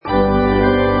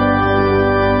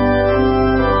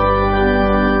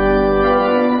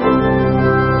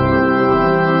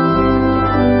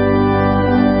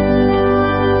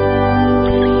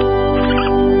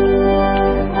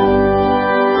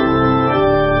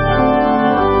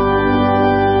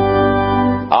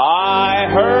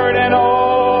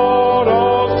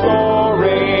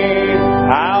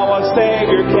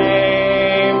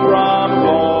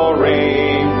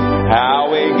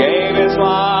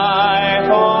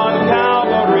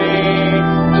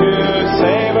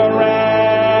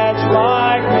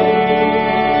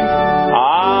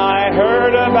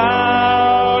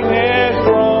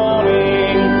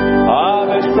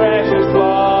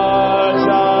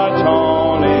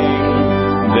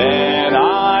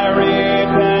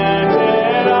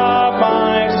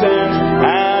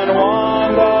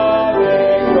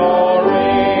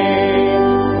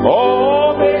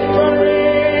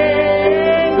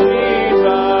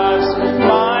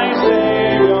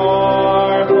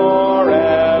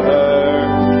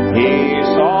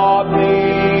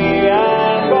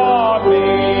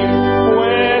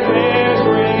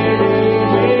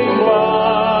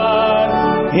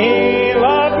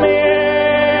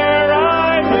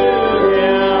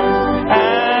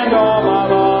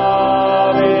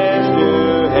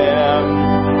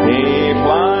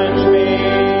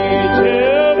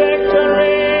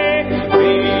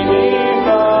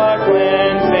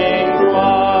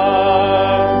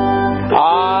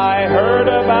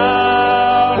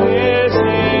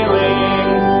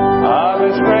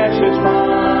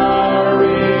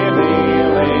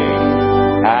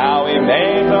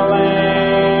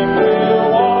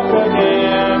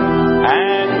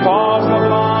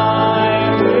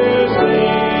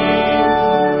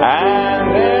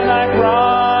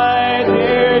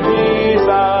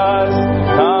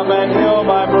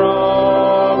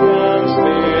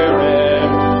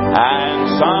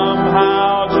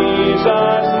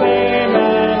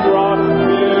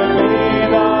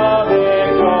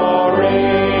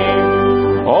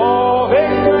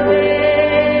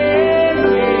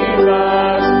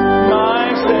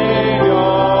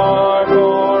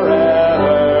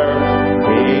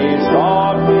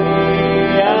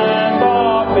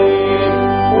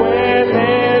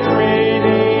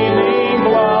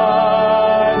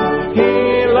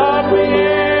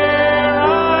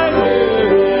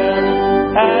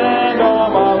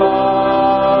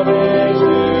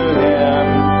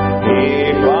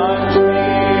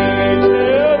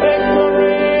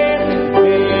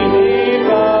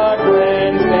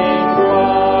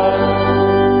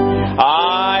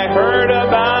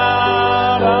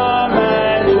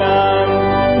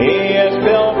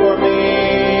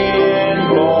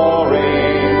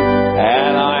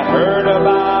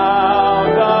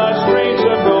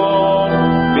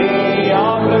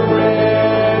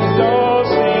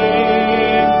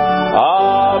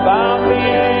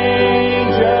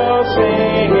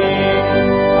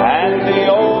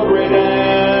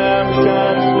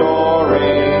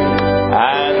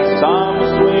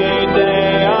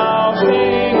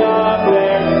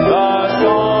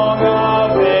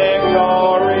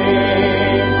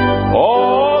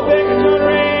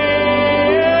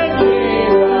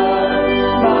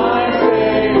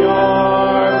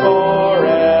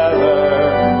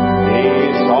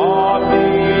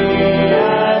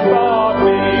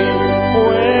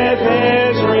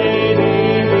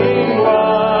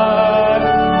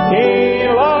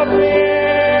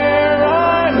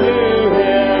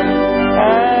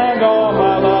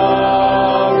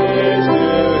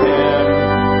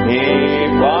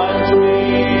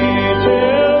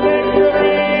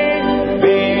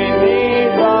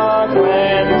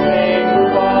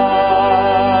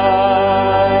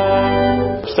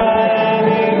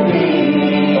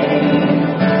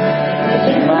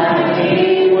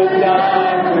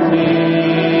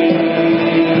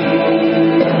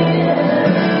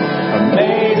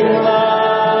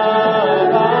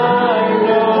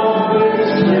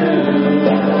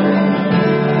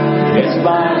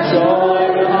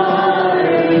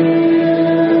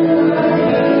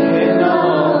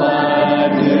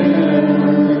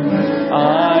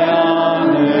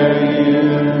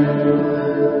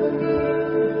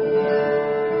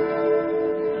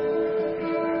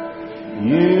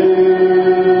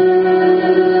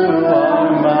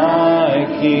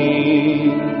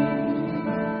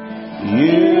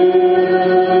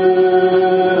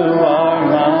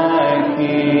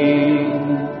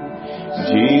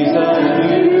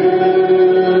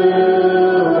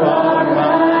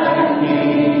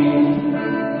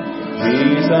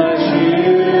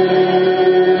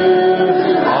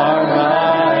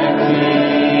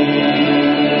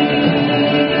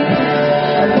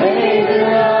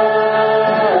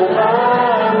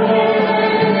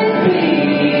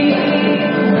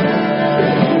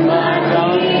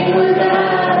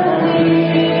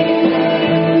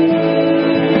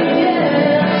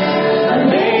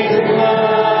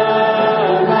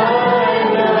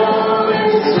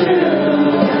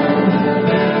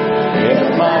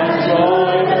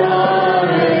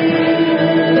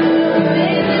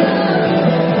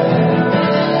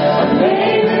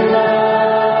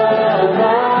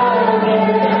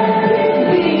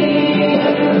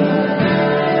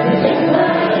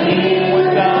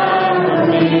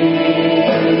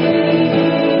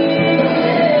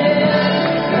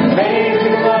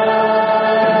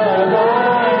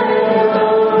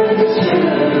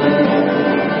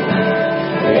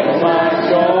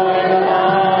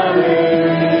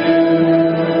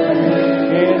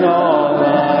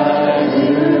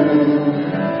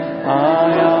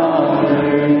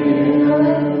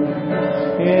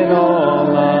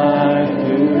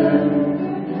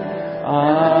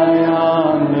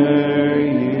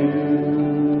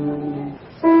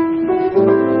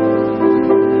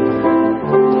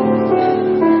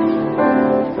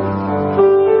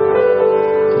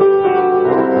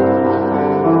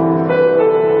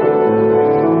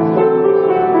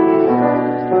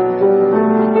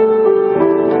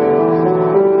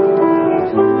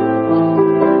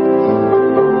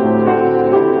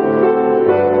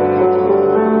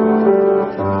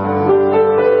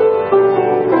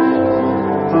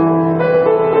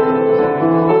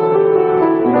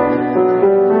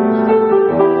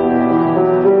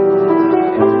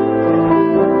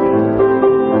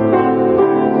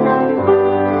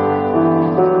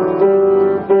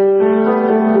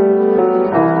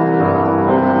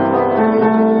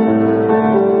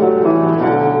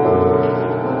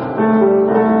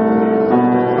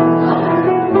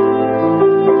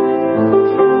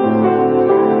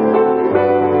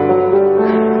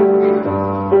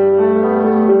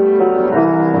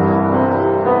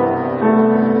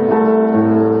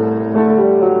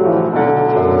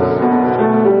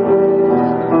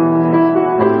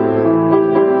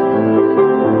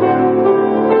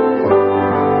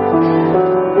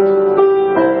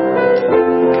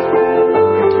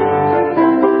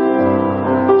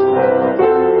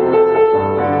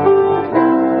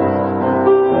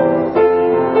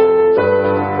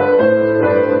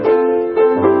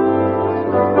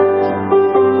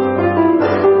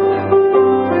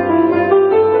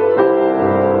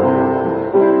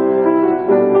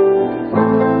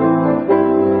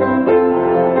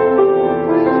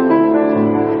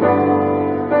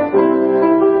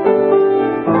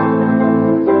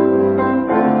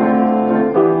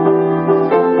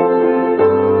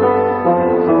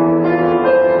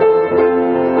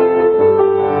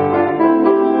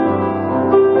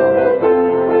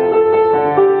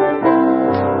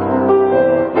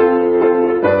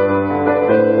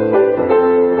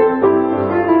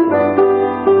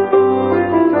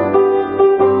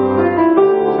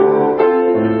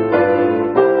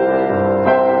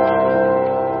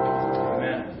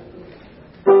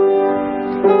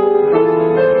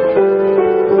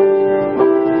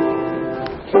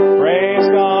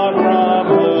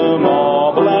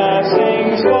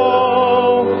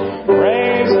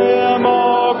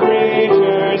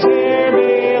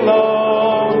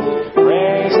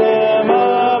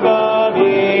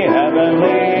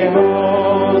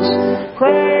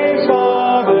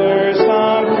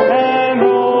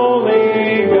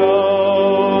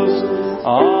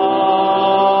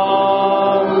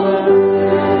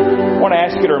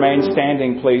you to remain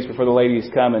standing, please, before the ladies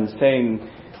come and sing.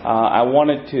 I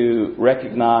wanted to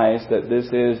recognize that this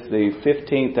is the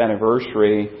 15th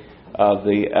anniversary of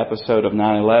the episode of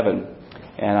 9/11.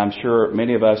 And I'm sure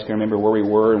many of us can remember where we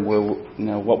were and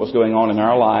what was going on in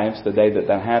our lives the day that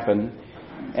happened.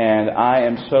 And I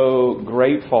am so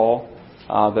grateful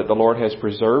that the Lord has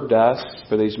preserved us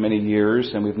for these many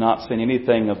years, and we've not seen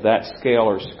anything of that scale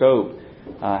or scope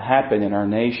happen in our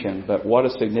nation. But what a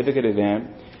significant event,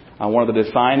 one of the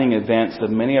defining events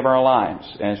of many of our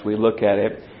lives as we look at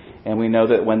it. And we know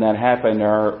that when that happened,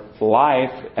 our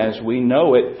life as we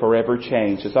know it forever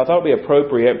changed. So I thought it would be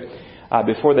appropriate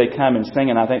before they come and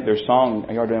sing, and I think their song,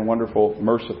 "You're Doing Wonderful,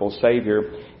 Merciful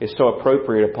Savior," is so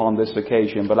appropriate upon this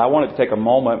occasion. But I wanted to take a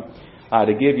moment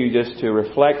to give you just to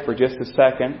reflect for just a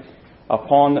second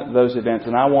upon those events.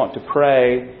 And I want to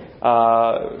pray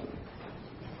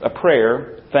a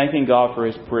prayer, thanking God for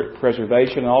His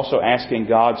preservation, and also asking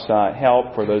God's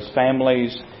help for those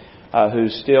families who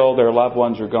still, their loved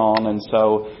ones are gone. And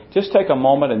so just take a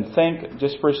moment and think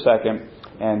just for a second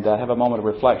and have a moment of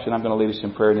reflection. I'm going to lead us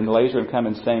in prayer. And the ladies are going to come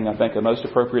and sing, I think, the most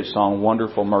appropriate song,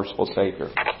 "Wonderful, Merciful Savior."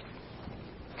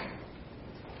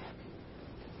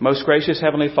 Most gracious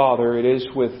Heavenly Father, it is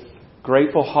with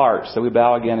grateful hearts that we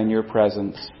bow again in Your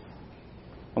presence.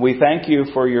 And we thank You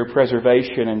for Your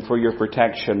preservation and for Your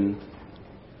protection.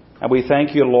 And we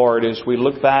thank You, Lord, as we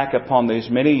look back upon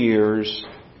these many years.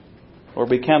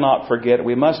 Lord, we cannot forget,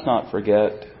 we must not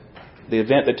forget the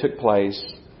event that took place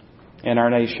in our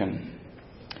nation.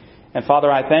 And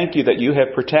Father, I thank You that You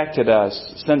have protected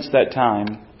us since that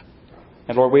time.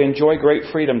 And Lord, we enjoy great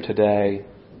freedom today.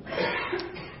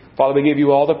 Father, we give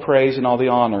You all the praise and all the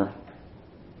honor.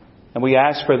 And we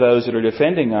ask for those that are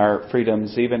defending our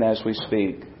freedoms even as we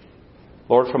speak.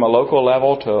 Lord, from a local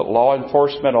level to law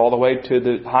enforcement all the way to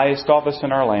the highest office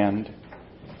in our land,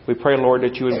 we pray, Lord,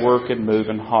 that You would work and move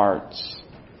in hearts.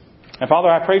 And Father,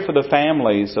 I pray for the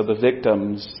families of the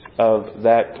victims of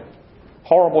that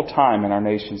horrible time in our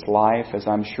nation's life, as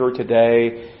I'm sure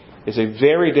today is a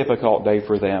very difficult day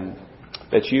for them,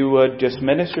 that You would just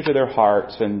minister to their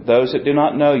hearts, and those that do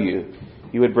not know You,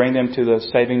 You would bring them to the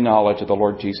saving knowledge of the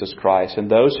Lord Jesus Christ. And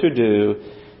those who do,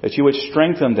 that You would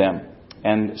strengthen them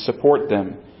and support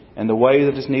them in the way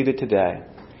that is needed today.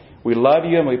 We love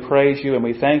You and we praise You and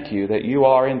we thank You that You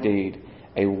are indeed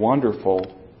a wonderful,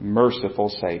 merciful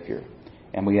Savior.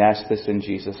 And we ask this in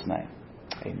Jesus' name.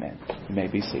 Amen. You may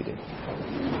be seated.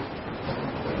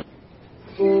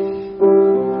 Who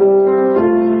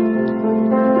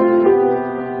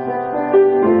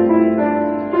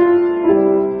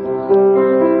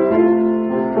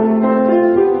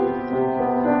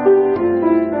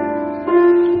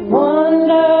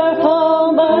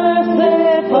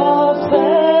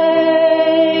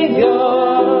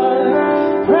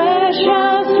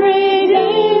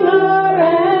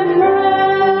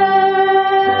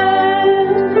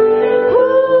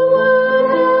would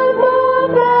have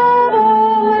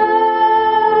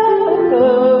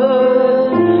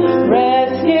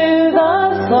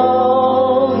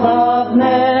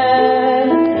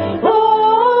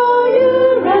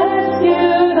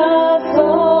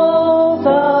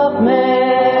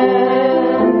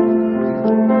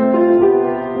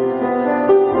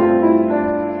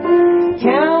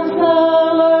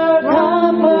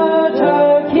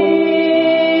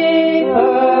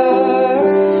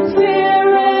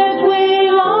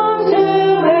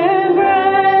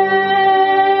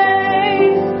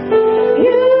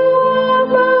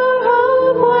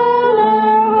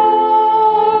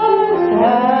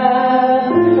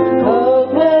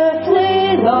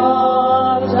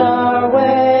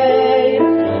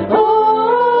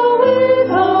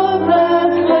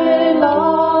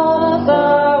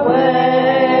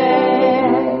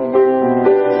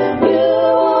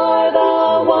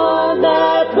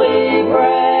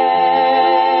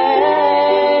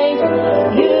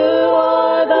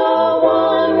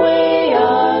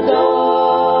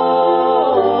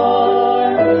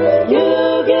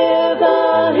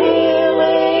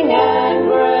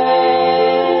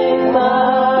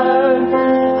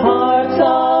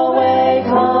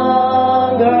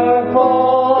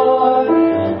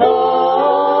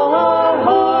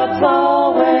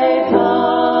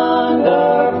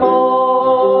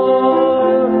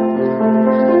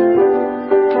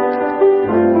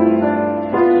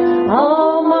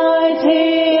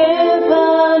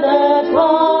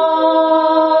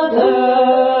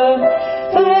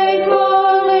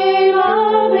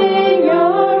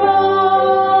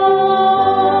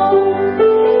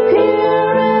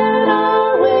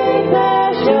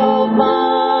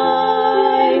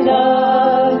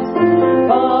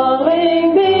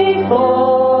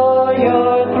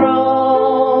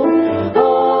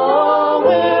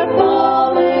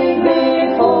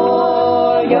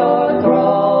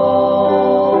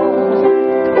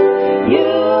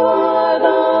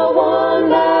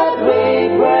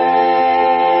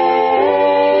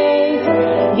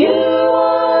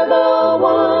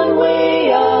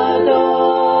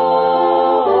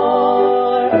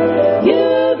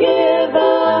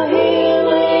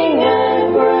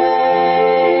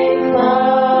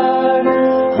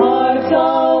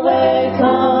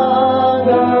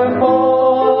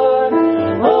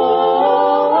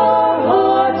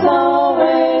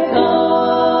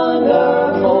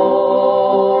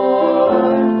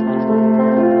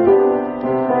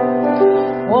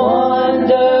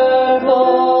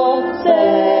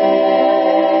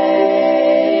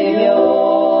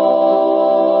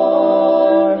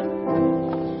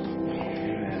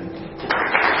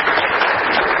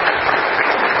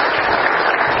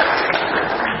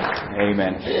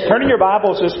Turning your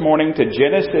Bibles this morning to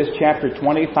Genesis chapter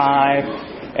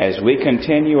 25 as we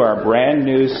continue our brand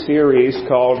new series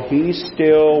called He's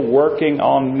Still Working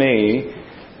on Me,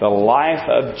 the life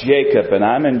of Jacob. And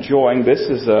I'm enjoying, this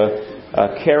is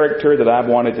a character that I've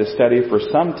wanted to study for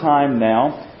some time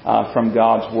now from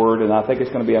God's Word, and I think it's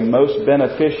going to be a most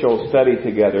beneficial study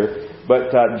together.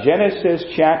 But Genesis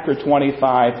chapter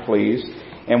 25, please.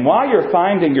 And while you're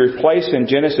finding your place in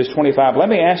Genesis 25, let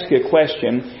me ask you a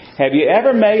question. Have you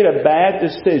ever made a bad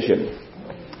decision?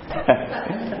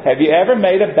 Have you ever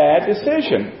made a bad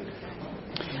decision?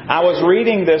 I was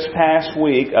reading this past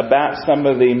week about some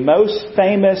of the most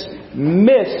famous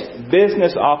missed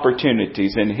business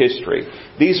opportunities in history.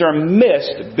 These are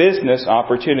missed business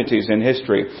opportunities in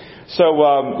history. So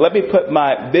let me put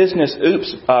my business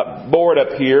board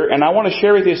up here, and I want to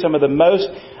share with you some of the most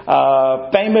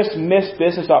famous missed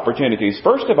business opportunities.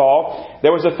 First of all,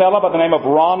 there was a fellow by the name of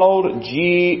Ronald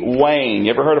G. Wayne.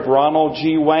 You ever heard of Ronald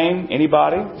G. Wayne?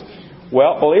 Anybody?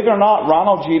 Well, believe it or not,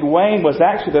 Ronald G. Wayne was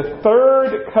actually the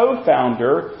third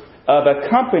co-founder of a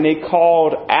company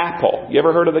called Apple. You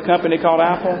ever heard of the company called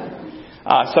Apple?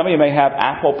 Some of you may have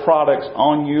Apple products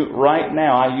on you right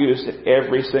now. I use it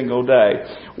every single day.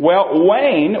 Well,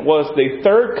 Wayne was the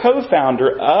third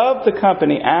co-founder of the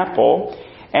company Apple,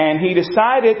 and he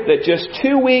decided that just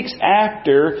 2 weeks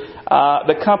after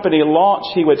the company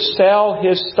launched, he would sell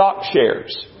his stock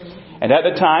shares. And at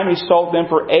the time, he sold them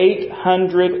for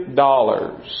 $800.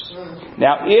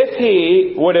 Now, if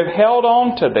he would have held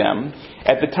on to them,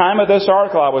 at the time of this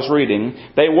article I was reading,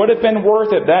 they would have been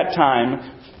worth at that time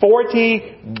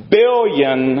 $40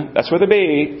 billion, that's with a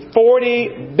B,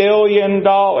 $40 billion.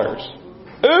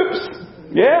 Oops!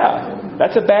 Yeah,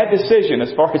 that's a bad decision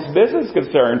as far as business is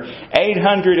concerned.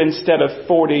 800 instead of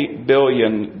 $40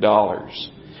 billion.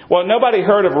 Well, nobody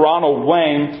heard of Ronald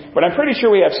Wayne, but I'm pretty sure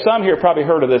we have some here probably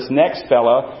heard of this next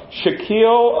fella,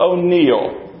 Shaquille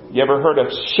O'Neal. You ever heard of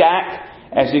Shaq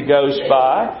as he goes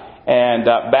by? And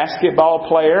basketball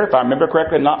player, if I remember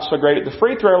correctly, not so great at the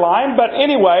free throw line. But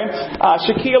anyway,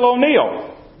 Shaquille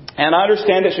O'Neal. And I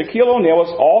understand that Shaquille O'Neal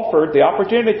was offered the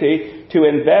opportunity to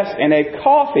invest in a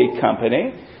coffee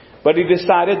company, but he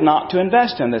decided not to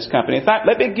invest in this company. In fact,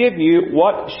 let me give you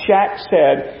what Shaq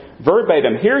said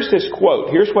verbatim. Here's his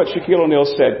quote. Here's what Shaquille O'Neal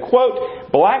said.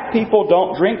 Quote, "Black people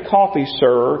don't drink coffee,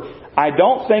 sir. I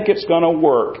don't think it's going to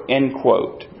work." End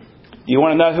quote. You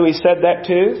want to know who he said that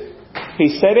to? He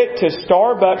said it to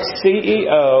Starbucks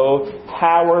CEO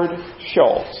Howard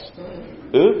Schultz.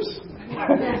 Oops.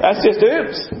 That's just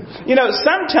oops. You know,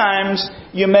 sometimes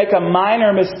you make a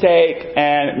minor mistake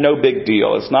and no big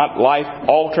deal. It's not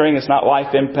life-altering. It's not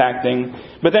life-impacting.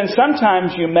 But then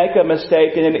sometimes you make a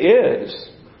mistake and it is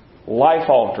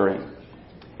life-altering.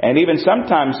 And even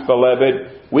sometimes, beloved,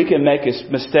 we can make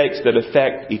mistakes that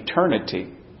affect eternity.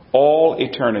 All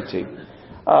eternity.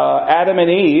 Adam and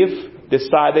Eve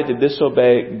decided to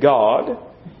disobey God,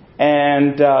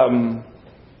 and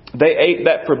they ate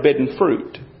that forbidden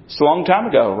fruit. It's a long time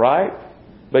ago, right?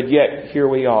 But yet, here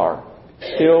we are,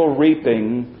 still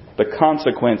reaping the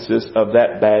consequences of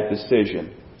that bad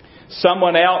decision.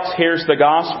 Someone else hears the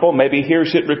gospel, maybe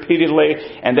hears it repeatedly,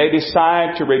 and they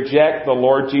decide to reject the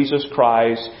Lord Jesus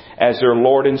Christ as their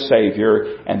Lord and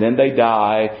Savior, and then they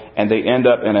die, and they end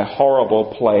up in a horrible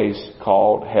place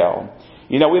called hell.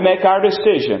 You know, we make our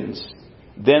decisions,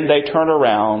 then they turn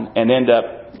around and end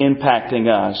up impacting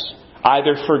us,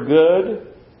 either for good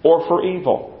or for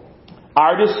evil.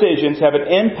 Our decisions have an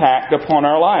impact upon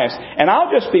our lives. And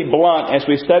I'll just be blunt as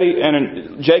we study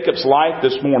in Jacob's life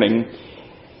this morning.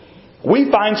 We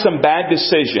find some bad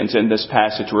decisions in this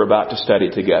passage we're about to study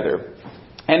together.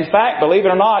 In fact, believe it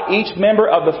or not, each member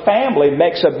of the family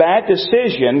makes a bad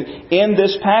decision in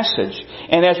this passage.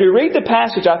 And as we read the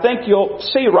passage, I think you'll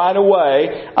see right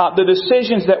away the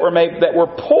decisions that were made that were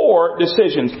poor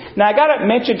decisions. Now, I got to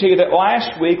mention to you that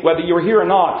last week, whether you were here or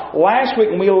not, last week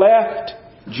when we left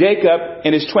Jacob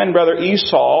and his twin brother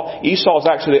Esau is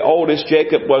actually the oldest.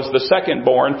 Jacob was the second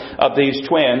born of these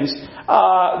twins.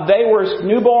 They were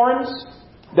newborns.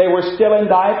 They were still in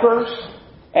diapers.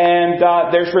 And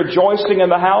there's rejoicing in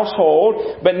the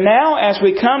household. But now as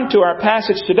we come to our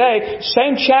passage today,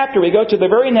 same chapter, we go to the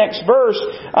very next verse,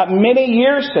 many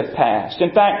years have passed.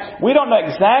 In fact, we don't know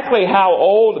exactly how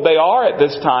old they are at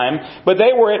this time, but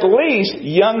they were at least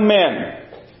young men.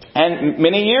 And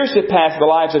many years have passed in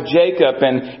the lives of Jacob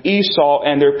and Esau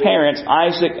and their parents,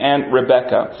 Isaac and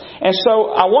Rebekah. And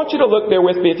so I want you to look there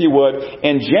with me, if you would,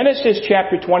 in Genesis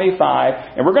chapter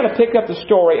 25, and we're going to pick up the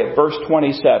story at verse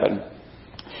 27.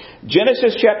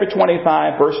 Genesis chapter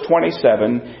 25, verse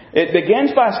 27, it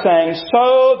begins by saying,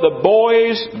 "So the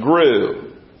boys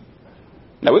grew."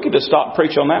 Now, we could just stop and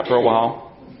preach on that for a while.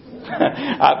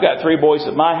 I've got 3 boys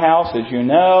at my house, as you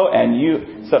know,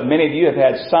 and so many of you have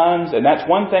had sons, and that's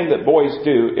one thing that boys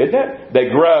do, isn't it? They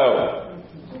grow.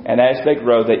 And as they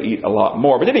grow, they eat a lot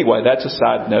more. But anyway, that's a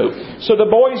side note. So the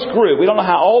boys grew. We don't know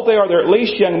how old they are. They're at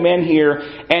least young men here.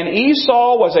 And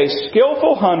Esau was a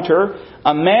skillful hunter,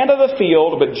 a man of the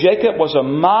field, but Jacob was a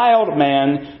mild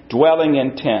man dwelling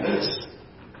in tents.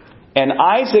 And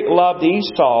Isaac loved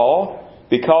Esau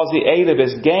because he ate of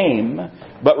his game,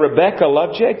 but Rebekah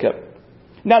loved Jacob.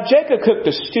 Now Jacob cooked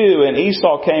a stew, and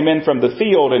Esau came in from the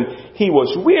field, and he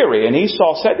was weary. And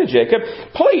Esau said to Jacob,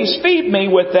 "Please feed me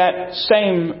with that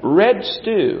same red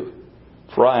stew,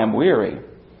 for I am weary."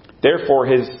 Therefore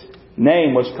his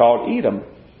name was called Edom.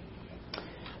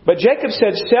 But Jacob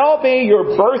said, "Sell me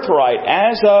your birthright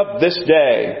as of this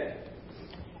day."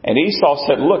 And Esau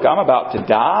said, "Look, I'm about to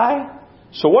die,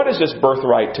 so what is this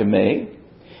birthright to me?"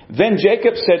 Then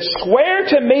Jacob said, "Swear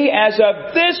to me as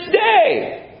of this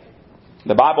day."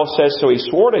 The Bible says, so he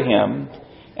swore to him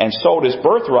and sold his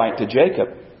birthright to Jacob.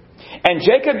 And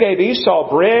Jacob gave Esau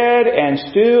bread and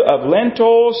stew of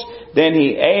lentils. Then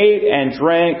he ate and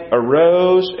drank,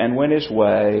 arose, and went his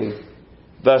way.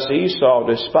 Thus Esau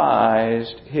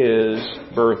despised his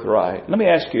birthright. Let me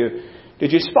ask you,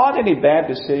 did you spot any bad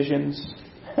decisions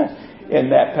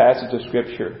in that passage of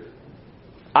Scripture?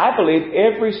 I believe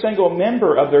every single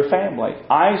member of their family,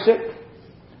 Isaac,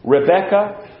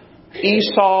 Rebekah,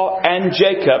 Esau, and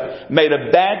Jacob, made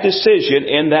a bad decision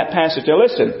in that passage. Now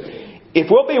listen, if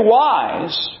we'll be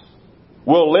wise,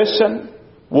 we'll listen,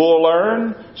 we'll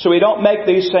learn, so we don't make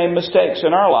these same mistakes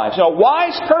in our lives. Now, a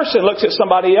wise person looks at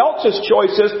somebody else's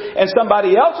choices and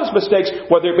somebody else's mistakes,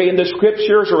 whether it be in the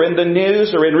Scriptures or in the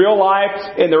news or in real life,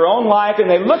 in their own life, and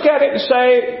they look at it and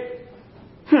say,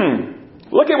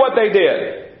 look at what they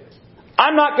did.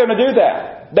 I'm not going to do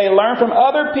that. They learn from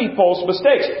other people's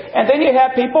mistakes. And then you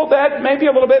have people that may be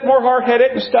a little bit more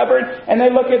hard-headed and stubborn, and they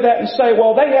look at that and say,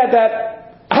 well, they had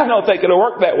that. I don't think it'll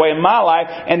work that way in my life.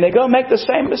 And they go make the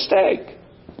same mistake.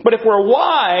 But if we're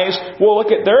wise, we'll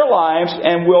look at their lives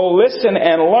and we'll listen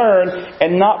and learn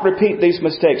and not repeat these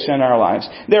mistakes in our lives.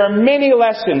 There are many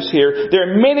lessons here. There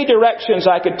are many directions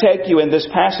I could take you in this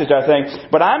passage, I think.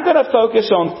 But I'm going to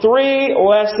focus on 3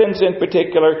 lessons in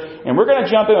particular. And we're going to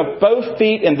jump in with both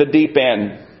feet in the deep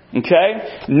end.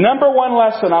 Okay? Number 1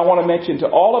 lesson I want to mention to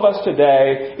all of us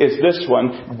today is this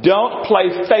one. Don't play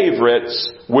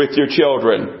favorites with your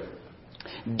children.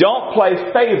 Don't play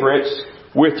favorites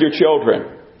with your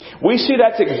children. We see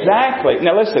that's exactly...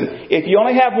 Now listen, if you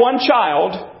only have one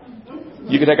child,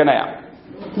 you can take a nap.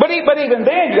 But even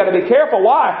then, you've got to be careful.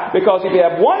 Why? Because if you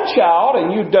have one child and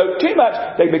you dote too much,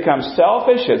 they become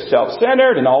selfish and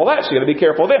self-centered and all that. So you've got to be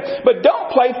careful then. But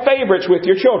don't play favorites with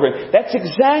your children. That's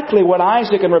exactly what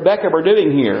Isaac and Rebekah were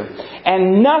doing here.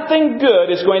 And nothing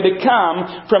good is going to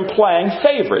come from playing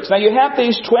favorites. Now you have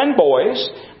these twin boys,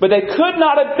 but they could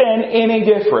not have been any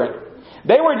different.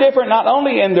 They were different not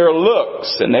only in their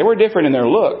looks, and they were different in their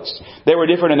looks. They were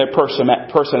different in their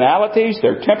personalities,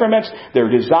 their temperaments, their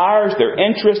desires, their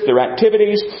interests, their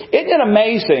activities. Isn't it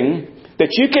amazing that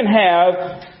you can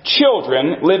have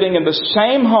children living in the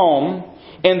same home,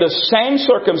 in the same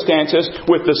circumstances,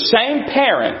 with the same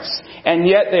parents, and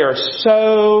yet they are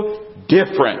so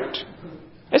different?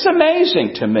 It's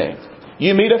amazing to me.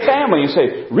 You meet a family and you say,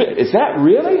 is that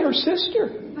really her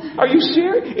sister? Are you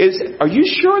serious? Are you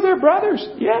sure they're brothers?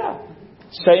 Yeah.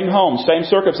 Same home, same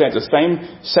circumstances,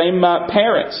 same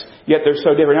parents, yet they're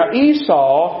so different. Now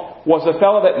Esau was a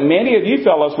fellow that many of you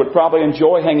fellows would probably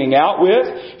enjoy hanging out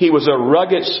with. He was a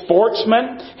rugged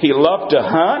sportsman. He loved to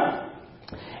hunt.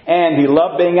 And he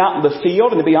loved being out in the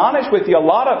field. And to be honest with you, a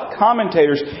lot of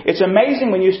commentators, it's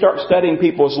amazing when you start studying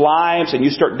people's lives and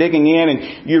you start digging in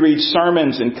and you read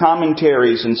sermons and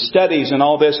commentaries and studies and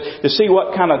all this to see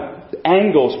what kind of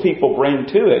angles people bring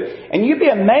to it. And you'd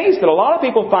be amazed that a lot of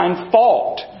people find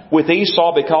fault with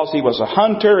Esau because he was a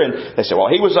hunter. And they say, well,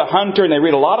 he was a hunter. And they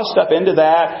read a lot of stuff into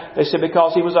that. They said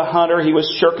because he was a hunter, he was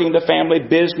shirking the family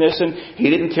business and he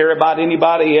didn't care about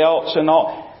anybody else and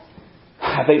all.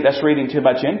 I think that's reading too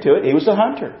much into it. He was a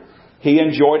hunter. He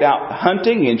enjoyed out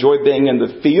hunting. He enjoyed being in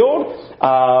the field.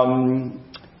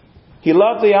 He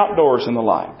loved the outdoors and the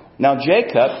like. Now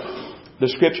Jacob, the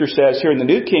Scripture says here in the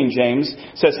New King James,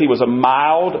 says he was a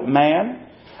mild man.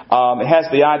 It has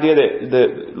the idea that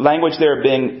the language there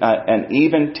being an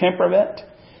even temperament.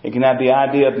 It can have the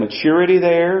idea of maturity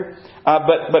there.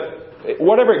 But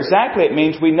whatever exactly it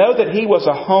means, we know that he was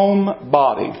a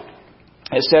homebody.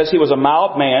 It says he was a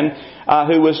mild man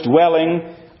who was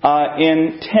dwelling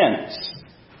in tents.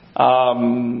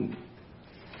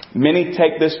 Many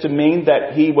take this to mean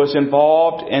that he was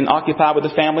involved and occupied with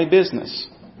the family business.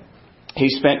 He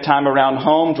spent time around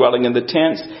home, dwelling in the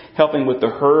tents, helping with the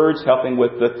herds, helping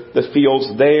with the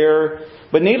fields there.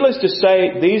 But needless to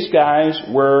say, these guys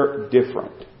were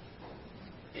different.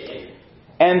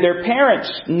 And their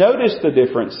parents noticed the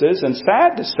differences, and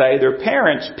sad to say, their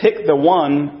parents picked the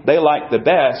one they liked the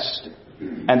best,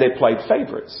 and they played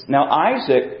favorites. Now,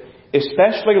 Isaac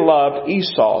especially loved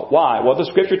Esau. Why? Well, the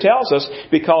Scripture tells us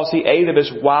because he ate of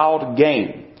his wild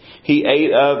game. He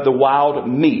ate of the wild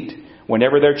meat.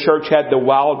 Whenever their church had the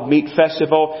wild meat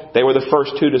festival, they were the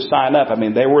first two to sign up. I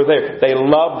mean, they were there. They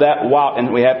loved that wild,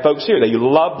 and we have folks here, they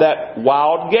love that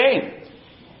wild game.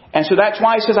 And so that's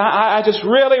why he says, I just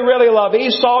really, really love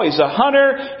Esau. He's a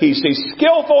hunter. He's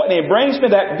skillful, and he brings me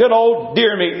that good old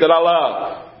deer meat that I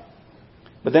love.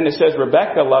 But then it says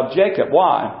Rebekah loved Jacob.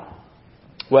 Why?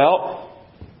 Well,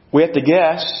 we have to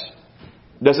guess.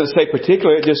 It doesn't say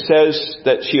particularly. It just says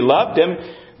that she loved him.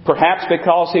 Perhaps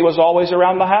because he was always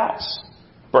around the house.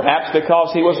 Perhaps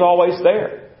because he was always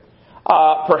there.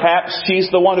 Perhaps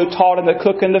she's the one who taught him to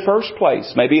cook in the first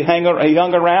place. Maybe he hung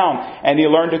around and he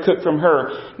learned to cook from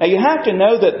her. Now you have to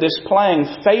know that this playing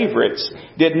favorites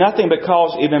did nothing but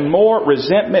cause even more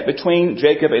resentment between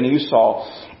Jacob and Esau.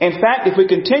 In fact, if we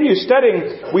continue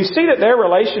studying, we see that their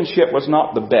relationship was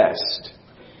not the best.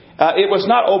 It was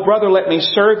not, oh brother, let me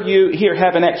serve you. Here,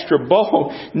 have an extra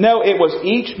bowl. No, it was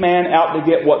each man out to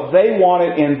get what they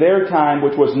wanted in their time,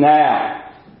 which was now.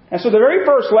 And so the very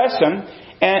first lesson,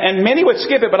 and many would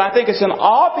skip it, but I think it's an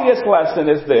obvious lesson,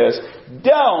 is this: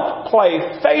 don't play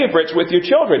favorites with your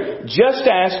children. Just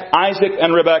ask Isaac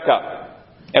and Rebekah.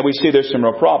 And we see there's some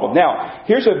real problem. Now,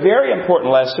 here's a very important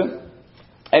lesson.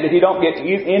 And if you don't get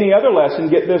any other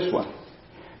lesson, get this one.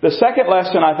 The second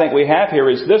lesson I think we have here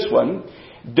is this one.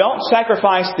 Don't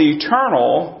sacrifice the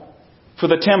eternal for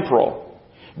the temporal.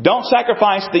 Don't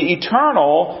sacrifice the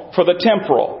eternal for the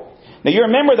temporal. Now you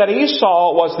remember that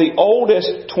Esau was the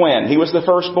oldest twin. He was the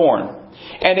firstborn.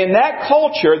 And in that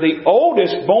culture, the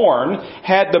oldest born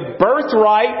had the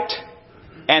birthright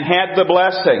and had the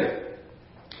blessing.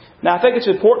 Now I think it's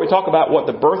important we talk about what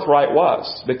the birthright was,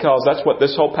 because that's what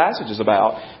this whole passage is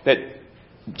about. That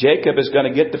Jacob is going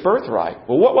to get the birthright.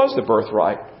 Well, what was the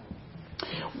birthright?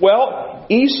 Well,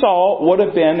 Esau would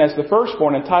have been, as the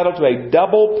firstborn, entitled to a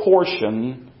double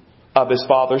portion of his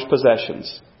father's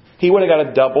possessions. He would have got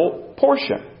a double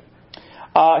portion.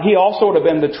 He also would have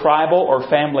been the tribal or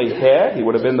family head. He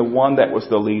would have been the one that was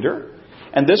the leader.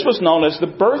 And this was known as the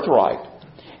birthright.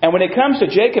 And when it comes to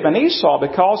Jacob and Esau,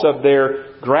 because of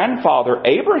their grandfather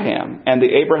Abraham and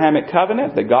the Abrahamic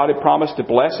covenant, that God had promised to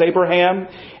bless Abraham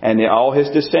and all his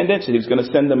descendants, and He was going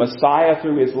to send the Messiah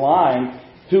through his line,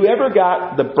 whoever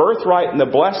got the birthright and the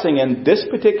blessing in this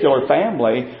particular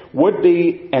family would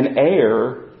be an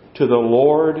heir to the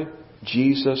Lord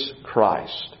Jesus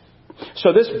Christ.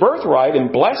 So this birthright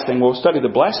and blessing, we'll study the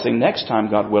blessing next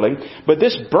time, God willing, but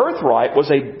this birthright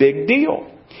was a big deal.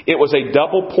 It was a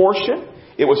double portion.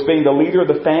 It was being the leader of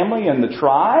the family and the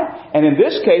tribe. And in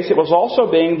this case, it was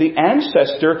also being the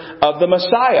ancestor of the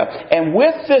Messiah. And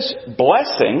with this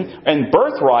blessing and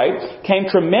birthright came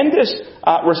tremendous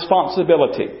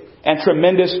responsibility and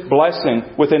tremendous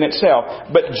blessing within itself.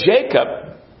 But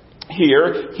Jacob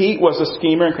here, he was a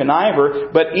schemer and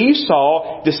conniver. But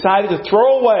Esau decided to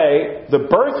throw away the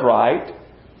birthright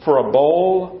for a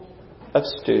bowl of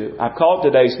stew. I've called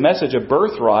today's message a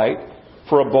birthright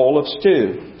for a bowl of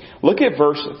stew. Look at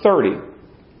verse 30.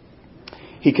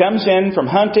 He comes in from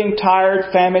hunting, tired,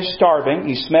 famished, starving.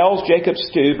 He smells Jacob's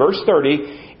stew. Verse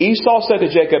 30. Esau said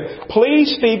to Jacob,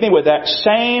 please feed me with that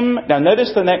same, now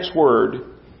notice the next word,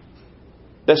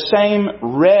 the same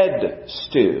red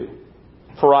stew.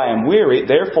 For I am weary.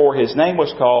 Therefore his name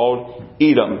was called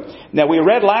Edom. Now we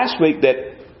read last week that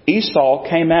Esau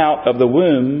came out of the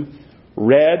womb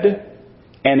red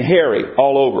and hairy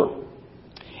all over.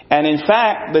 And in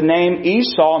fact, the name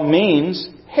Esau means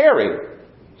hairy.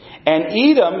 And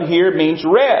Edom here means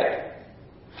red.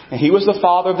 And he was the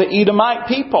father of the Edomite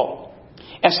people.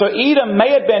 And so Edom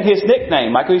may have been his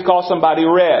nickname, like we call somebody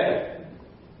red.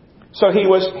 So he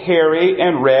was hairy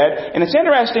and red. And it's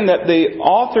interesting that the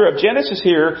author of Genesis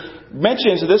here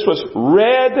mentions that this was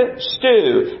red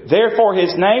stew. Therefore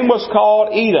his name was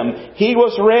called Edom. He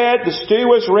was red. The stew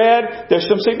was red. There's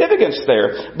some significance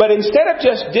there. But instead of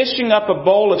just dishing up a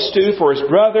bowl of stew for his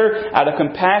brother out of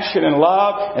compassion and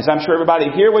love, as I'm sure everybody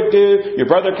here would do, your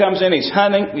brother comes in, he's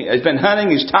been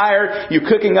hunting, he's tired, you're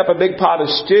cooking up a big pot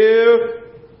of stew.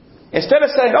 Instead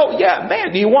of saying, oh yeah,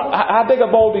 man, how big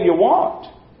a bowl do you want?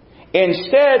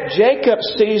 Instead, Jacob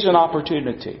sees an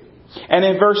opportunity. And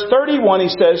in verse 31 he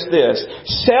says this,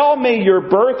 sell me your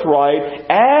birthright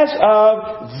as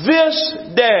of this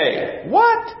day.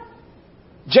 What?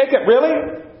 Jacob,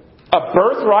 really? A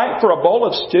birthright for a bowl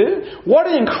of stew? What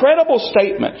an incredible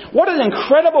statement. What an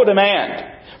incredible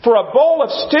demand. For a bowl of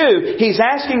stew, he's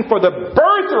asking for the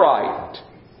birthright.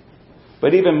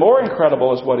 But even more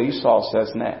incredible is what Esau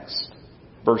says next.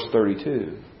 Verse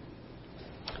 32.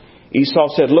 Esau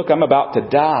said, look, I'm about to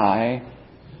die.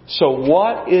 So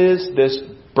what is this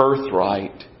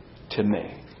birthright to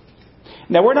me?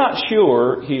 Now we're not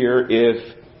sure here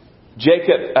if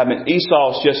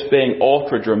Esau's just being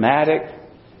ultra dramatic,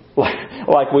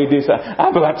 like we do say,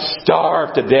 I'm about to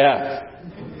starve to death.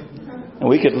 And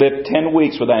we could live 10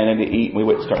 weeks without anything to eat and we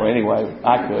wouldn't starve anyway.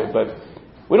 I could, but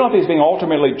we don't know if he's being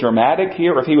ultimately dramatic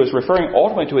here or if he was referring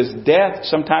ultimately to his death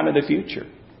sometime in the future.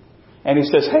 And he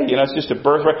says, hey, it's just a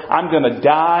birthright. I'm going to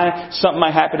die. Something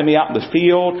might happen to me out in the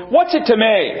field. What's it to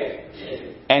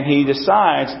me? And he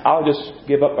decides, I'll just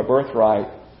give up a birthright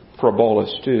for a bowl of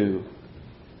stew.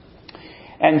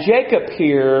 And Jacob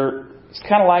here is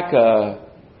kind of like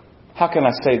how can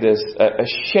I say this? A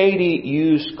shady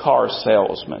used car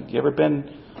salesman. You ever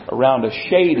been around a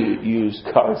shady used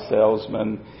car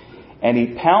salesman? And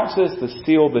he pounces to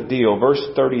seal the deal. Verse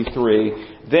 33.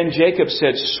 Then Jacob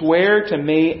said, swear to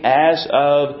me as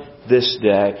of this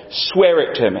day.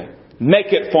 Swear it to me.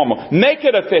 Make it formal. Make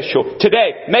it official.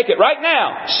 Today. Make it right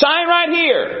now. Sign right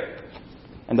here.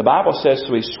 And the Bible says,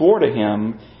 so he swore to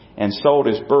him and sold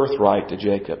his birthright to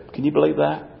Jacob. Can you believe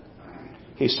that?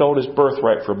 He sold his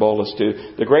birthright for a bowl of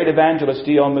stew. The great evangelist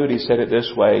D.L. Moody said it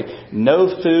this way,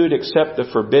 no food except the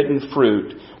forbidden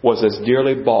fruit was as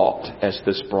dearly bought as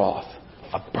this broth.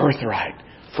 A birthright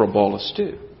for a bowl of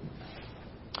stew.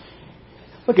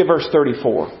 Look at verse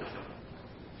 34.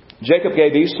 Jacob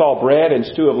gave Esau bread and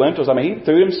stew of lentils. He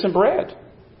threw him some bread.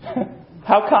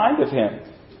 How kind of him.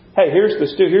 Hey, here's the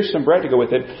stew. Here's some bread to go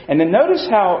with it. And then notice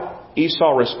how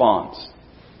Esau responds.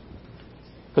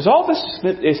 Because all this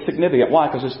is significant. Why?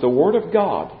 Because it's the Word of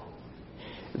God.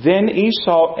 Then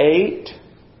Esau ate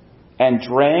and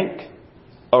drank,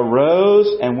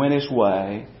 arose and went his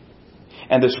way.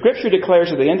 And the Scripture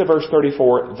declares at the end of verse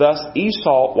 34, thus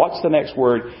Esau, what's the next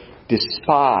word?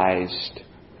 Despised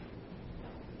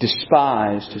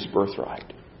his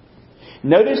birthright.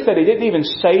 Notice that he didn't even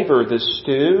savor the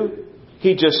stew.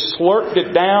 He just slurped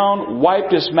it down,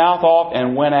 wiped his mouth off,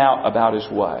 and went out about his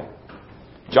way.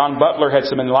 John Butler had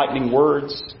some enlightening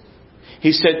words.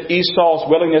 He said Esau's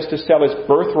willingness to sell his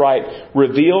birthright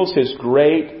reveals his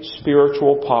great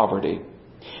spiritual poverty.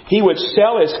 He would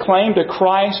sell his claim to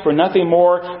Christ for nothing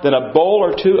more than a bowl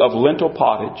or two of lentil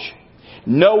pottage.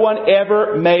 No one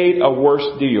ever made a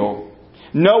worse deal.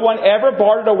 No one ever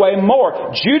bartered away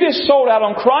more. Judas sold out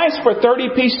on Christ for 30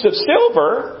 pieces of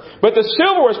silver, but the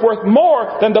silver was worth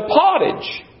more than the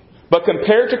pottage. But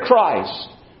compared to Christ,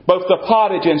 both the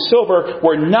pottage and silver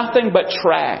were nothing but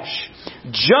trash.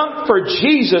 Junk for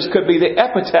Jesus could be the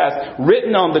epitaph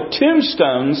written on the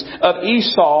tombstones of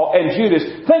Esau and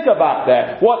Judas. Think about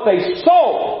that. What they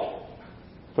sold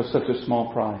for such a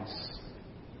small price.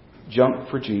 Junk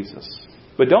for Jesus.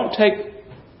 But don't take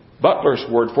Butler's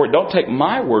word for it. Don't take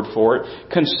my word for it.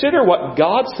 Consider what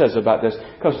God says about this.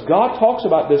 Because God talks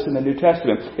about this in the New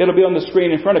Testament. It'll be on the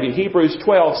screen in front of you. Hebrews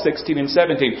 12, 16 and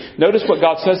 17. Notice what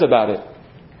God says about it.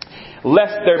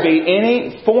 Lest there be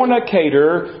any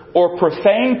fornicator or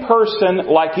profane person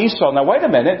like Esau. Now wait a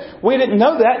minute. We didn't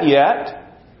know that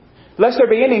yet. Lest there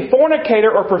be any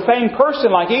fornicator or profane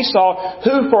person like Esau,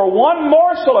 who for one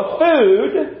morsel of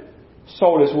food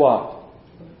sold his what?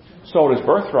 Sold his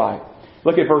birthright.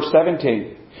 Look at verse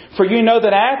 17. For you know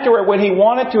that afterward, when he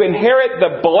wanted to inherit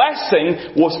the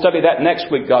blessing, we'll study that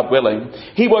next week, God willing,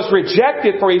 he was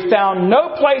rejected, for he found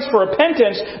no place for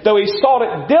repentance, though he sought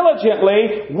it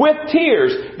diligently with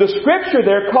tears. The Scripture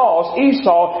there calls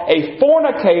Esau a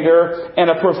fornicator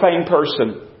and a profane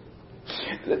person.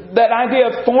 That idea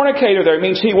of fornicator there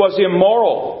means he was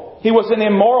immoral. He was an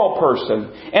immoral person.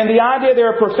 And the idea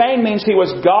there of profane means he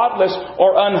was godless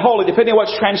or unholy. Depending on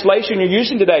what translation you're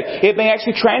using today, it may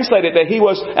actually translate it that he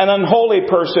was an unholy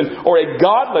person or a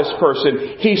godless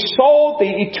person. He sold the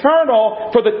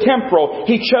eternal for the temporal.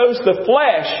 He chose the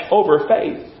flesh over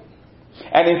faith.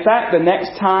 And in fact, the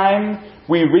next time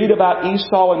we read about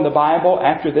Esau in the Bible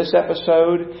after this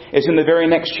episode is in the very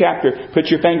next chapter. Put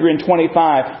your finger in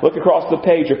 25. Look across the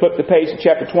page or flip the page to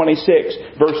chapter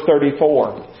 26, verse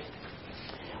 34.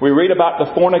 We read about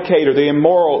the fornicator, the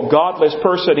immoral, godless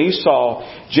person Esau.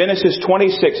 Genesis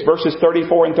 26, verses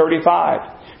 34 and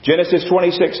 35. Genesis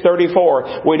 26,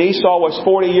 34. When Esau was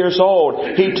 40 years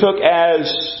old, he took as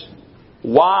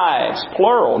wives,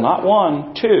 plural, not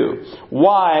one, two,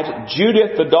 wives,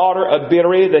 Judith, the daughter of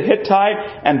Birthright the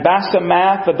Hittite, and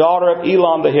Basemath, the daughter of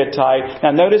Elon the Hittite.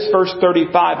 Now notice verse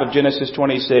 35 of Genesis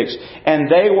 26. And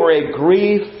they were a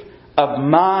grief of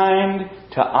mind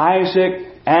to Isaac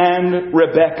and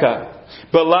Rebekah.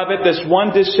 Beloved, this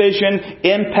one decision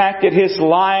impacted his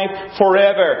life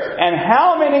forever. And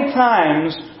how many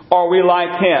times are we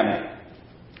like him?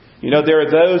 You know, there are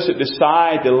those that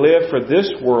decide to live for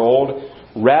this world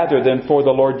rather than for the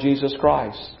Lord Jesus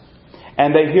Christ.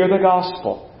 And they hear the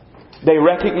gospel. They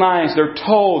recognize, they're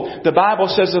told, the Bible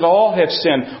says that all have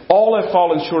sinned. All have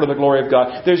fallen short of the glory of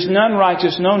God. There's none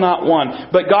righteous, no, not one.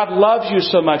 But God loves you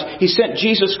so much. He sent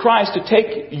Jesus Christ to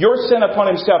take your sin upon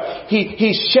Himself.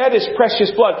 He shed His precious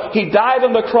blood. He died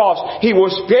on the cross. He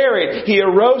was buried. He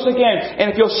arose again. And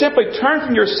if you'll simply turn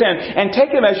from your sin and take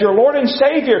Him as your Lord and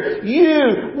Savior,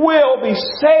 you will be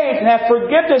saved and have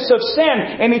forgiveness of sin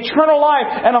and eternal life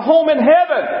and a home in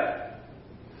heaven.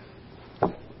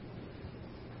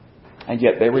 And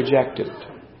yet they rejected it.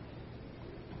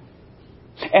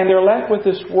 And they're left with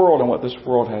this world and what this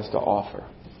world has to offer.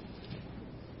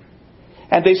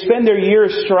 And they spend their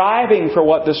years striving for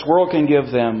what this world can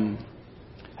give them.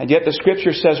 And yet the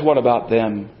Scripture says, what about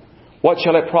them? What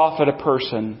shall it profit a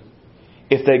person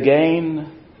if they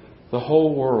gain the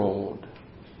whole world,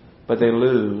 but they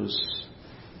lose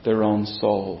their own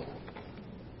soul?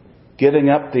 Giving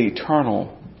up the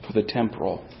eternal for the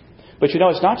temporal. But you know,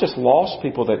 it's not just lost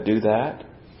people that do that.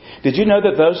 Did you know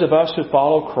that those of us who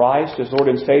follow Christ as Lord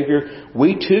and Savior,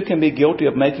 we too can be guilty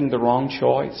of making the wrong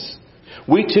choice?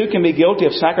 We too can be guilty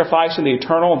of sacrificing the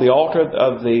eternal on the altar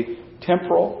of the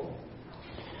temporal.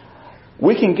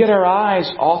 We can get our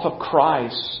eyes off of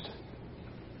Christ.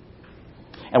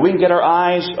 And we can get our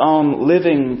eyes on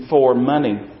living for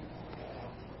money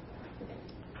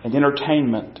and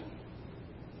entertainment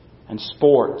and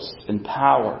sports and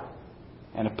power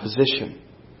and a position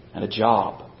and a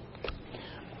job.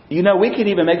 You know, we could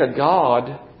even make a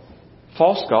God,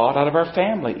 false God, out of our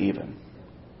family even.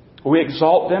 We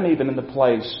exalt them even in the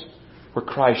place where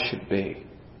Christ should be.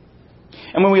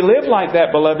 And when we live like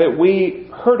that, beloved, we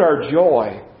hurt our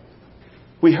joy.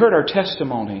 We hurt our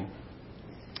testimony.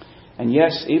 And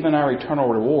yes, even our eternal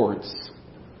rewards.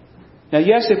 Now,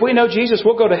 yes, if we know Jesus,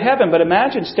 we'll go to heaven. But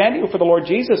imagine standing before the Lord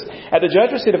Jesus at the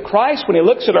judgment seat of Christ when He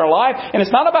looks at our life. And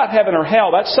it's not about heaven or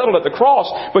hell. That's settled at the cross.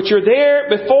 But you're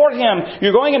there before Him.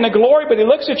 You're going into glory, but He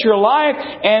looks at your life.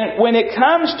 And when it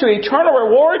comes to eternal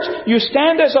rewards, you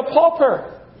stand as a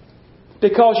pauper.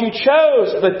 Because you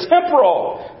chose the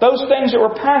temporal, those things that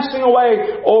were passing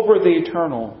away over the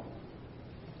eternal.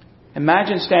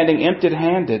 Imagine standing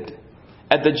empty-handed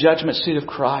at the judgment seat of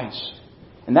Christ.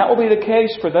 And that will be the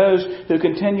case for those who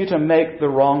continue to make the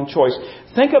wrong choice.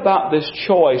 Think about this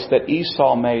choice that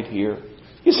Esau made here.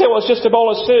 You say, well, it's just a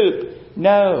bowl of soup.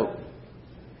 No.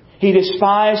 He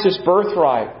despised his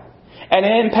birthright. And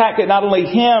it impacted not only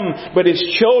him, but his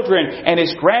children and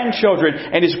his grandchildren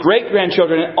and his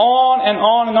great-grandchildren and on and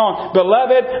on and on.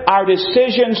 Beloved, our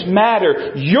decisions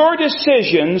matter. Your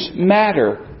decisions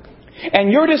matter.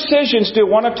 And your decisions do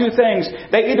one of two things.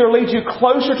 They either lead you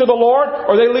closer to the Lord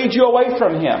or they lead you away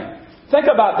from Him. Think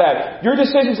about that. Your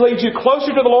decisions lead you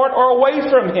closer to the Lord or away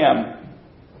from Him.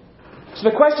 So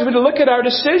the question is to look at our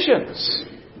decisions.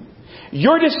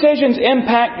 Your decisions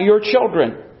impact your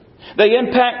children. They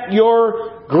impact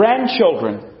your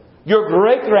grandchildren, your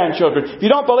great-grandchildren. If you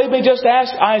don't believe me, just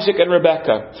ask Isaac and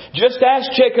Rebekah. Just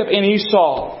ask Jacob and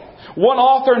Esau. One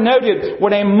author noted,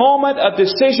 when a moment of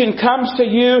decision comes to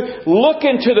you, look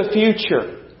into the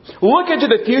future. Look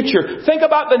into the future. Think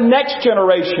about the next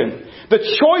generation. The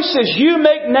choices you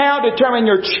make now determine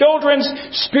your children's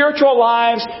spiritual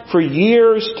lives for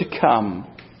years to come.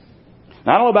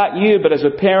 Now, I don't know about you, but as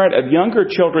a parent of younger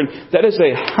children, that is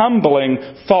a humbling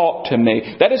thought to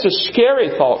me. That is a scary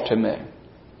thought to me.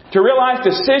 To realize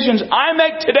decisions I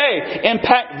make today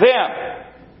impact them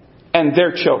and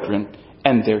their children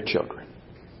and their children.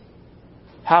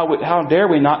 How dare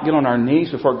we not get on our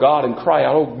knees before God and cry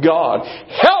out, oh God,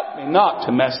 help me not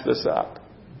to mess this up.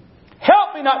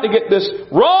 Help me not to get this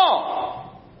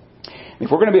wrong. If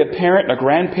we're going to be a parent and a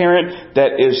grandparent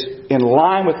that is in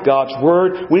line with God's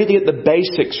Word, we need to get the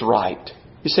basics right.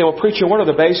 You say, well, preacher, what are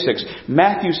the basics?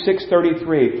 Matthew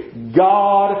 6:33,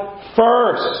 God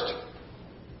first.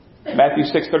 Matthew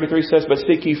 6:33 says, but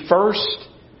seek ye first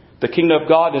the kingdom of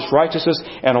God and His righteousness,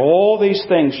 and all these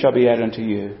things shall be added unto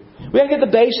you. We have to get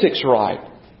the basics right.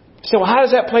 So how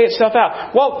does that play itself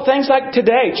out? Well, things like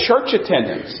today, church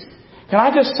attendance. Can I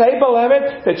just say,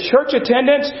 beloved, that church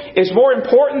attendance is more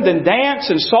important than dance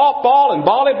and softball and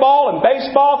volleyball and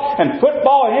baseball and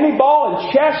football and any ball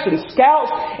and chess and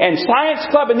scouts and science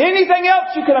club and anything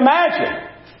else you can imagine.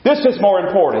 This is more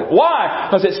important. Why?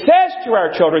 Because it says to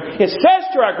our children, it says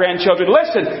to our grandchildren,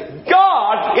 listen,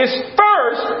 God is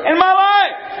first in my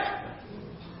life.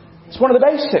 It's one of the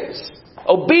basics.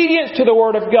 Obedience to the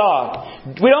Word of God.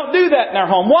 We don't do that in our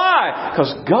home. Why?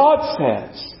 Because God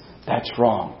says that's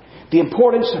wrong. The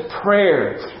importance of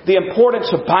prayer, the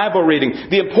importance of Bible reading,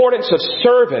 the importance of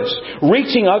service,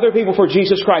 reaching other people for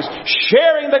Jesus Christ,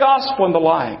 sharing the gospel and the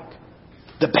like.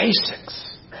 The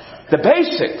basics. The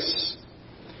basics.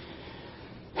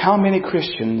 How many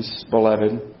Christians,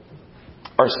 beloved,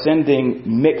 are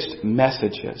sending mixed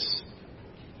messages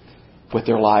with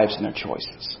their lives and their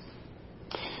choices?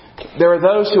 There are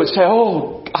those who would say,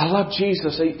 oh, I love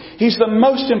Jesus. He's the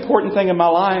most important thing in my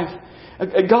life.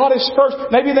 God is first.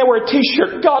 Maybe they wear a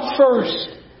t-shirt, God first.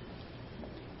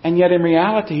 And yet in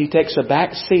reality, He takes a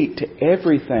back seat to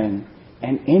everything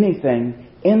and anything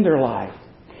in their life.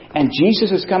 And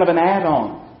Jesus is kind of an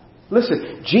add-on.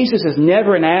 Listen, Jesus is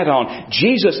never an add-on.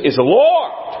 Jesus is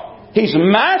Lord. He's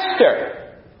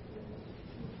Master.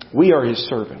 We are His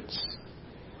servants.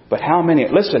 But how many?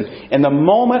 Listen, in the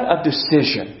moment of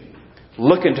decision,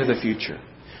 look into the future.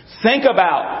 Think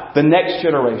about the next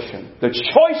generation. The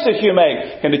choices you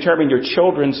make can determine your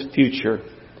children's future,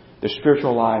 their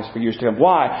spiritual lives for years to come.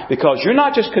 Why? Because you're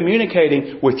not just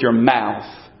communicating with your mouth.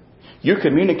 You're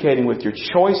communicating with your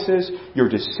choices, your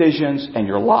decisions, and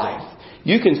your life.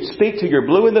 You can speak to your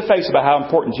blue in the face about how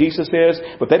important Jesus is,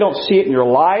 but if they don't see it in your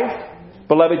life,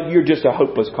 beloved, you're just a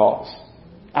hopeless cause.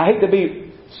 I hate to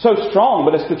be so strong,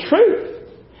 but it's the truth.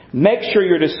 Make sure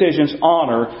your decisions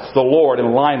honor the Lord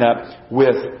and line up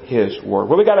with His Word.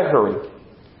 Well, we got to hurry.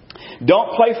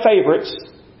 Don't play favorites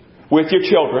with your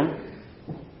children.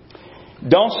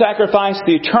 Don't sacrifice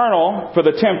the eternal for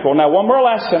the temporal. Now, one more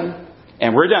lesson,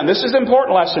 and we're done. This is an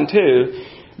important lesson too.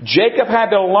 Jacob had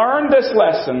to learn this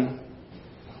lesson,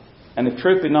 and the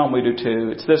truth be known, we do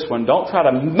too. It's this one. Don't try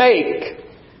to make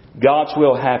God's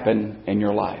will happen in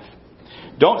your life.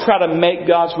 Don't try to make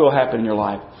God's will happen in your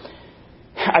life.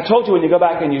 I told you when you go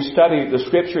back and you study the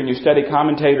Scripture and you study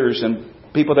commentators and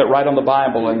people that write on the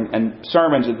Bible and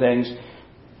sermons and things,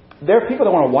 there are people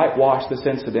that want to whitewash this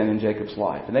incident in Jacob's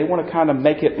life. And they want to kind of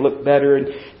make it look better. And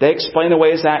they explain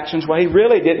away his actions. Well, he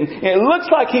really didn't. It looks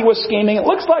like he was scheming. It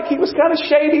looks like he was kind of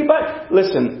shady. But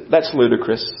listen, that's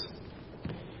ludicrous.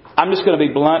 I'm just going to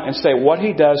be blunt and say what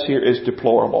he does here is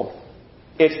deplorable.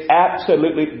 It's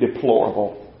absolutely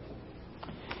deplorable.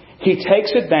 He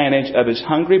takes advantage of his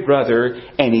hungry brother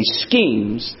and he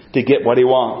schemes to get what he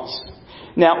wants.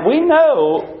 Now, we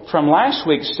know from last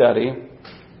week's study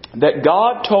that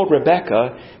God told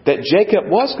Rebekah that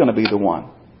Jacob was going to be the one.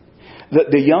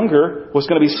 That the younger was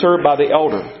going to be served by the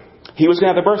elder. He was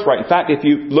going to have the birthright. In fact, if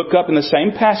you look up in the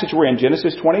same passage we're in,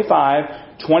 Genesis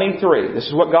 25:23, this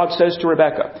is what God says to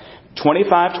Rebekah.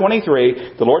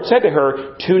 25:23, the Lord said to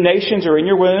her, 2 nations are in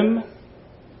your womb.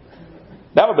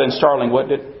 That would have been startling,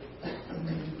 wouldn't it?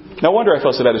 No wonder I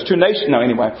felt so bad. It's 2 nations. No,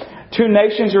 anyway. 2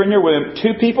 nations are in your womb.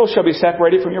 2 people shall be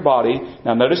separated from your body.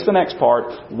 Now notice the next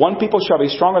part. 1 people shall be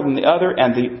stronger than the other,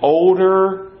 and the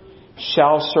older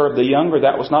shall serve the younger.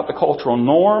 That was not the cultural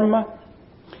norm.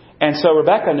 And so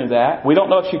Rebekah knew that. We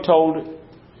don't know if she told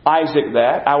Isaac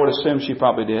that. I would assume she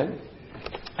probably did.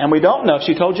 And we don't know if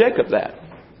she told Jacob that.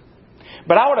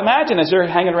 But I would imagine as they're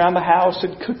hanging around the house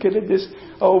and cooking and this,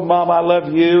 oh, Mom, I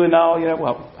love you and all,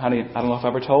 well, honey, I don't know if I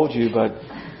ever told you, but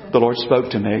the Lord spoke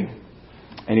to me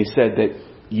and He said that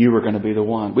you were going to be the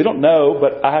one. We don't know,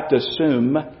 but I have to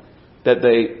assume that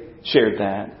they shared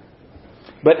that.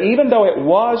 But even though it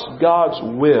was God's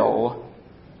will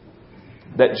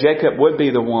that Jacob would be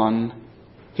the one,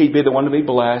 he'd be the one to be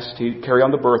blessed, he'd carry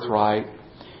on the birthright,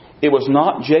 it was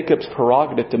not Jacob's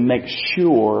prerogative to make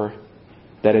sure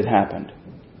that it happened.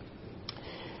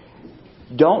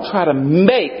 Don't try to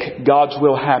make God's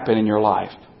will happen in your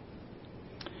life.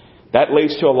 That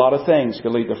leads to a lot of things. It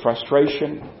can lead to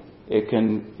frustration. It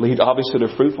can lead, obviously,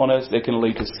 to fruitfulness. It can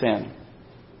lead to sin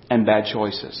and bad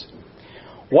choices.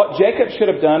 What Jacob should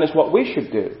have done is what we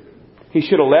should do. He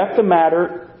should have left the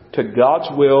matter to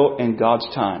God's will and God's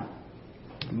time.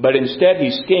 But instead,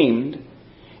 he schemed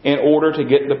in order to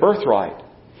get the birthright.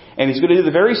 And he's going to do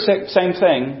the very same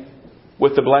thing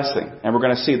with the blessing. And we're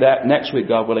going to see that next week,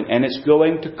 God willing. And it's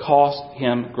going to cost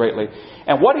him greatly.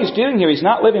 And what he's doing here, he's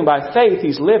not living by faith,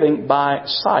 he's living by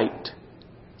sight.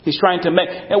 He's trying to make...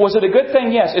 And was it a good thing?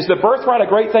 Yes. Is the birthright a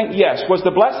great thing? Yes. Was the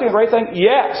blessing a great thing?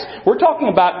 Yes. We're talking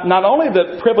about not only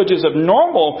the privileges of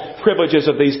normal privileges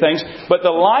of these things, but the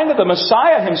line of the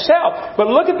Messiah himself. But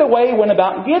look at the way he went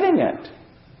about getting it.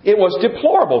 It was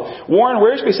deplorable. Warren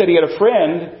Wiersbe said he had a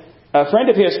friend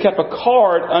of his kept a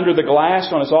card under the glass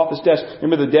on his office desk.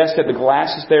 Remember the desk had the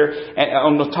glasses there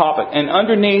on the top. And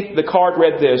underneath the card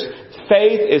read this: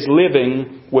 faith is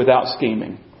living without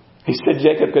scheming. He said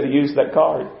Jacob could have used that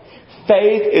card.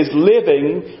 Faith is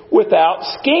living without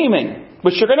scheming.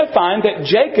 But you're going to find that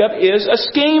Jacob is a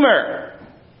schemer.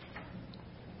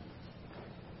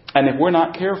 And if we're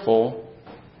not careful,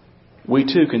 we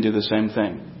too can do the same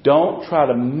thing. Don't try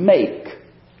to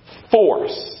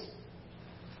force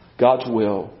God's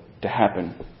will to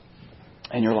happen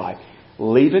in your life.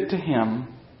 Leave it to Him,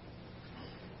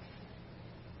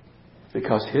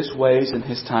 because His ways and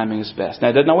His timing is best. Now,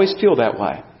 it doesn't always feel that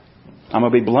way. I'm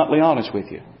going to be bluntly honest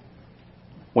with you.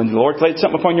 When the Lord laid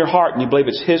something upon your heart and you believe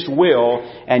it's His will,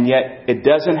 and yet it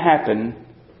doesn't happen,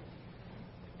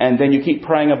 and then you keep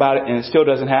praying about it and it still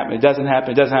doesn't happen, it doesn't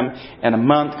happen, and a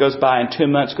month goes by, and 2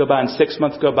 months go by, and 6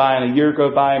 months go by, and a year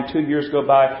go by, and 2 years go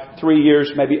by, 3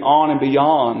 years, maybe on and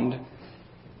beyond.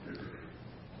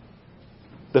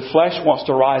 The flesh wants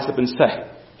to rise up and say,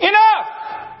 enough!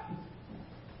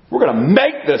 We're going to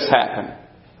make this happen.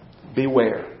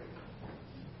 Beware.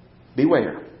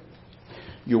 Beware.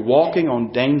 You're walking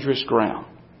on dangerous ground.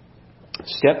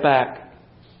 Step back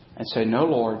and say, no,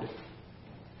 Lord,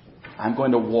 I'm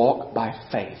going to walk by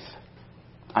faith.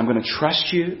 I'm going to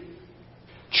trust You,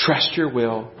 trust Your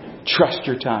will, trust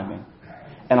Your timing,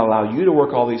 and allow You to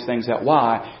work all these things out.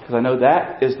 Why? Because I know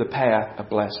that is the path of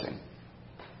blessing.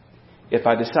 If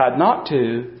I decide not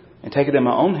to and take it in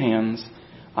my own hands,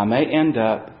 I may end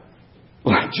up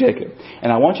like Jacob.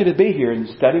 And I want you to be here and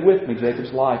study with me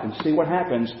Jacob's life and see what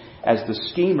happens as the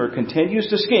schemer continues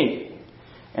to scheme,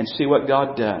 and see what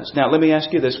God does. Now, let me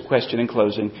ask you this question in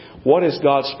closing. What has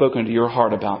God spoken to your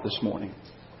heart about this morning?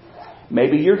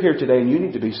 Maybe you're here today and you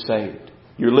need to be saved.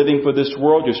 You're living for this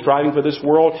world. You're striving for this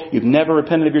world. You've never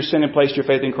repented of your sin and placed your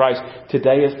faith in Christ.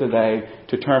 Today is the day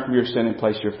to turn from your sin and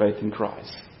place your faith in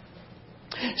Christ.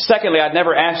 Secondly, I'd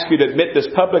never ask you to admit this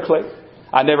publicly.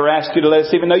 I never asked you to let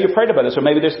us even know you prayed about this. Or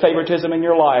maybe there's favoritism in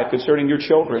your life concerning your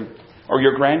children or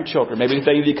your grandchildren. Maybe you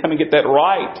need to come and get that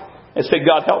right and say,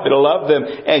 God, help me to love them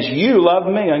as You love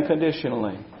me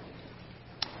unconditionally.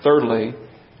 Thirdly,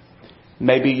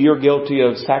 maybe you're guilty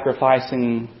of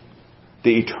sacrificing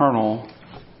the eternal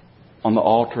on the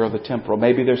altar of the temporal.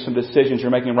 Maybe there's some decisions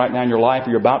you're making right now in your life, or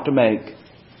you're about to make.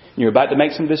 You're about to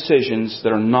make some decisions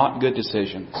that are not good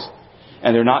decisions.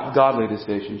 And they're not godly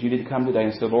decisions. You need to come today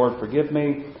and say, Lord, forgive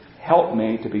me. Help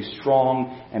me to be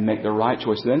strong and make the right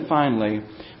choice. And then finally,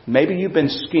 maybe you've been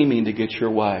scheming to get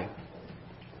your way,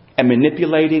 and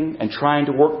manipulating and trying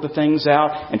to work the things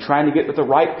out and trying to get with the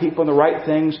right people and the right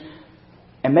things.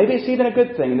 And maybe it's even a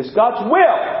good thing. It's God's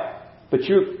will. But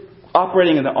you're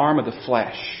operating in the arm of the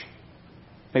flesh.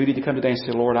 Maybe you need to come today and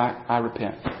say, Lord, I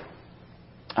repent.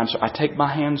 I'm sorry, I take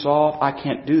my hands off. I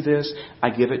can't do this. I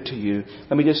give it to You.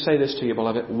 Let me just say this to you,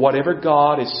 beloved. Whatever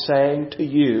God is saying to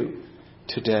you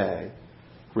today,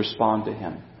 respond to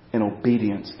Him in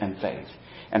obedience and faith.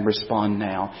 And respond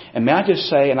now. And may I just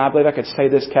say, and I believe I could say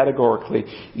this categorically,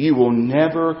 you will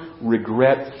never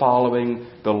regret following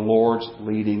the Lord's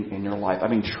leading in your life. I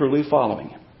mean, truly following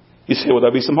Him. You say, well,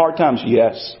 there'll be some hard times.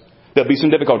 Yes. There'll be some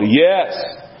difficulty. Yes.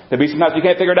 There'll be some times you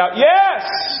can't figure it out. Yes.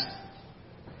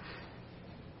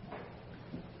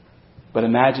 But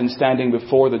imagine standing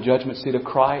before the judgment seat of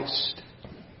Christ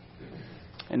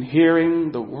and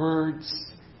hearing the words,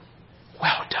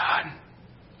 well done.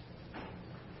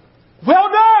 Well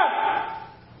done!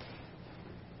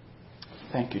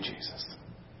 Thank You, Jesus.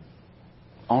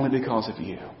 Only because of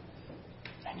You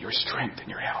and Your strength and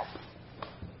Your help.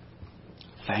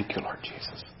 Thank You, Lord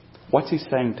Jesus. What's He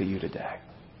saying to you today?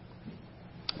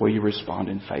 Will you respond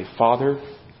in faith? Father,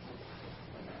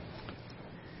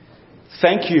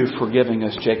 thank You for giving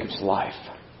us Jacob's life.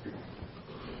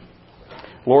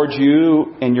 Lord,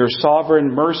 You, in Your sovereign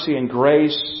mercy and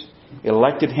grace,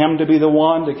 elected him to be the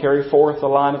one to carry forth the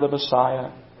line of the Messiah.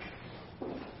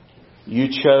 You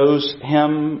chose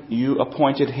him. You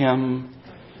appointed him.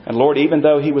 And Lord, even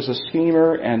though he was a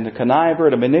schemer and a conniver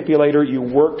and a manipulator, You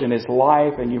worked in his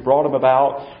life and You brought him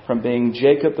about from being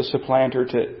Jacob the supplanter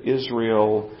to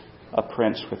Israel, a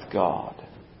prince with God.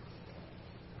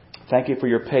 Thank You for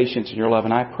Your patience and Your love.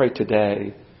 And I pray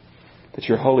today that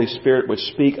Your Holy Spirit would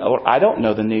speak. Lord, I don't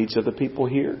know the needs of the people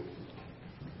here,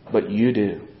 but You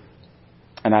do.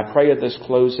 And I pray at this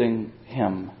closing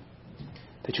hymn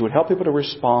that you would help people to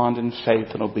respond in faith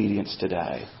and obedience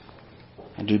today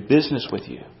and do business with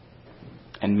you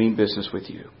and mean business with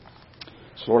you.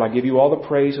 So Lord, I give you all the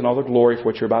praise and all the glory for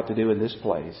what you're about to do in this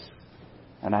place.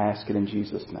 And I ask it in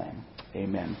Jesus' name.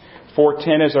 Amen.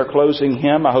 410 is our closing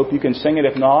hymn. I hope you can sing it.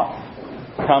 If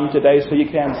not, come today so you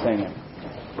can sing it.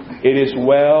 It is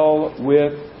well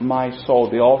with my soul.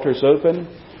 The altar is open.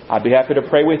 I'd be happy to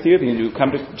pray with you. If you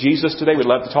come to Jesus today, we'd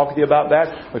love to talk with you about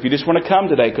that. Or if you just want to come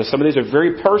today, because some of these are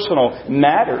very personal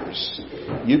matters,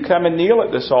 you come and kneel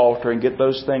at this altar and get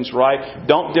those things right.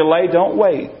 Don't delay, don't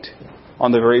wait.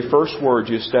 On the very first word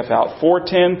you step out.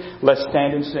 410, let's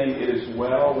stand and sing, It is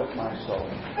well with my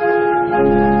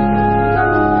soul.